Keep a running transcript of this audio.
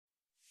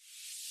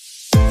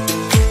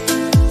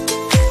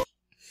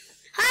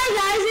Hi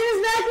guys,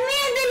 it's back me,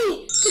 Anthony.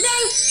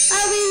 Today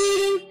I'll be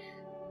reading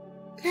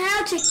How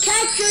to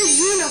Catch a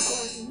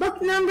Unicorn, book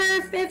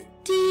number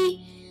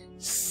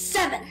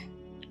 57.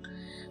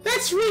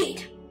 Let's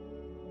read.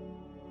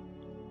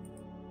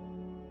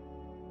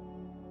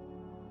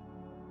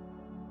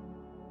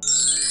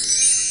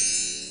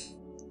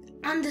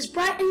 On this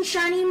bright and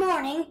shiny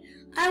morning,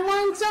 I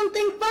want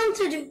something fun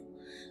to do.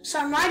 So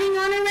I'm riding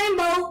on a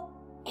rainbow,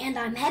 and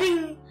I'm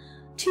heading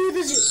to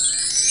the zoo.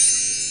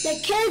 The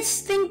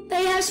kids think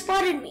they have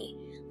spotted me.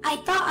 I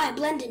thought I'd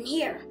blend in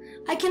here.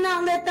 I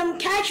cannot let them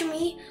catch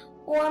me,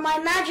 or my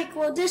magic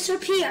will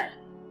disappear.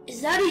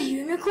 Is that a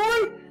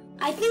unicorn?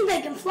 I think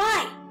they can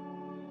fly.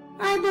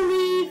 I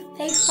believe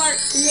they fart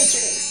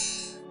glitter.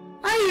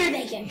 I hear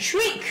they can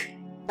shrink.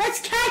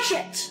 Let's catch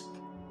it.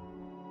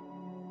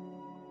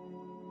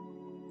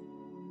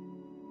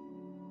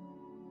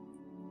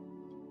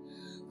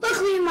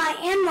 Luckily, my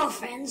animal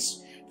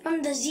friends,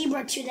 from the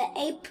zebra to the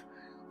ape,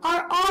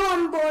 are all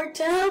on board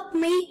to help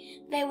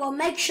me. They will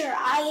make sure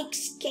I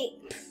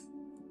escape.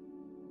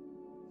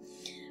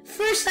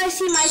 First, I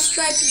see my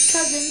striped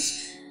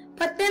cousins,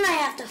 but then I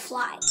have to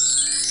fly.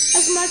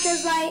 As much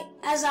as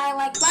I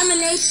like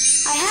lemonade,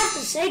 I have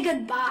to say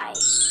goodbye.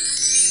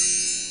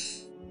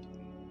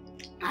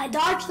 I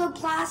dodge the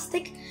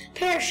plastic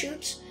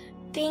parachutes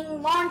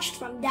being launched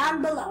from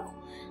down below.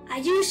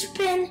 I do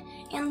spin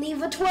and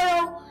leave a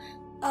twirl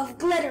of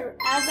glitter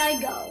as I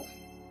go.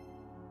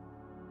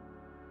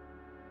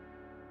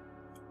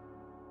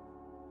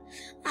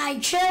 I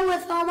chill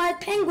with all my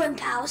penguin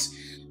pals,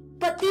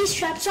 but these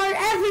traps are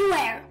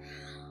everywhere.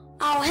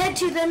 I'll head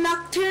to the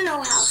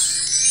nocturnal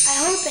house. I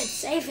hope it's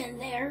safe in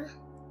there.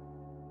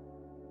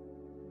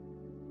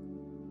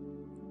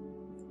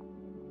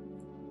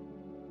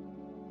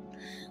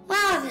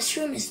 Wow, this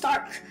room is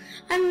dark.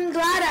 I'm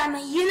glad I'm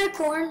a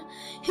unicorn.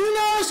 Who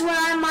knows where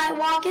I might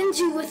walk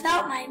into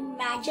without my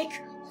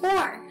magic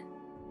horn.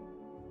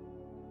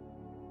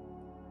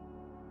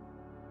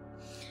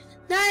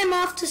 Now I'm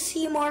off to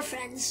see more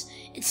friends.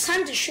 It's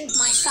time to shrink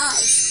my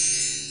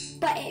size.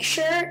 But it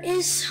sure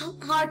is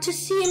hard to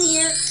see in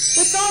here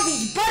with all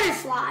these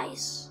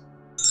butterflies.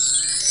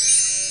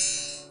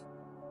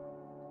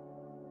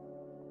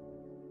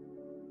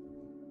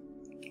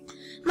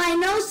 My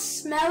nose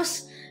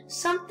smells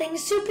something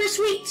super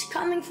sweet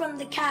coming from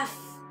the cafe.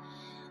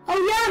 Oh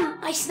yum!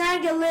 I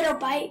snag a little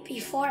bite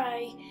before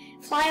I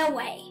fly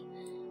away.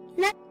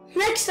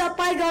 Next up,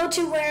 I go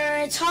to where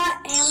it's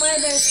hot and where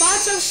there's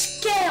lots of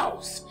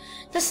scales.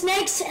 The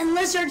snakes and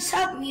lizards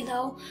help me,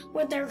 though,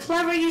 with their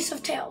clever use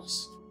of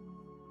tails.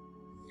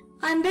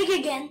 I'm big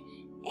again,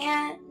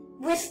 and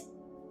with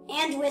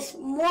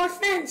more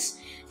friends.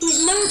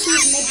 These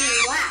monkeys make me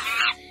laugh.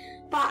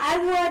 But I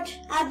would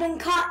have been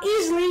caught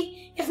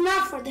easily if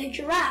not for the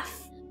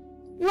giraffe.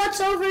 What's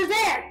over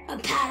there? A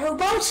paddle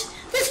boat?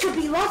 This could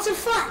be lots of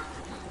fun.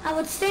 I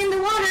would stay in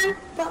the water,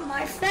 but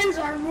my friends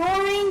are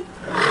roaring.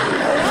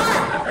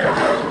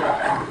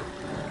 Run!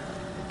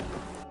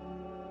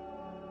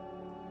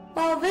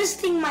 While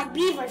visiting my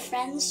beaver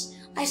friends,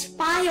 I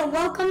spy a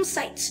welcome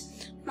sight.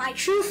 My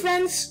true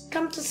friends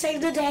come to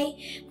save the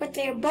day with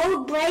their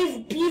bold,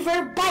 brave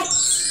beaver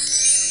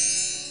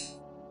bites.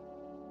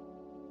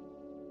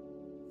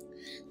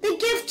 The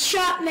gift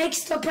shop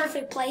makes the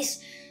perfect place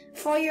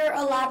for your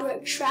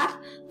elaborate trap,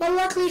 but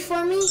luckily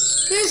for me,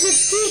 there's a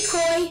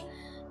decoy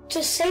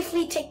to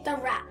safely take the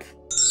rap.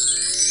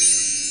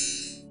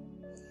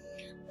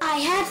 I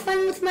had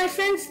fun with my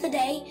friends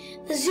today.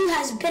 The zoo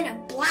has been a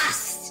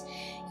blast.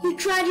 You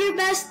tried your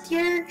best,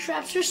 your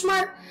traps are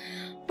smart,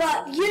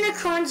 but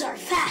unicorns are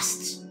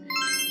fast.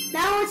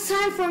 Now it's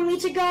time for me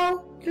to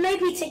go and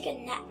maybe take a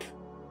nap.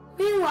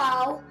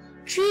 Meanwhile,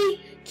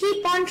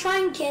 keep on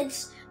trying,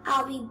 kids.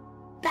 I'll be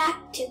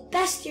back to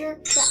best your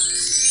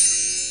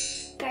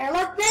traps. Better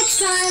luck next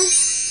time.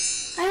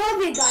 I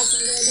hope you guys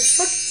enjoyed this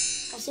book.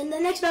 I'll see you in the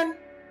next one.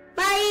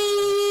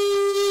 Bye!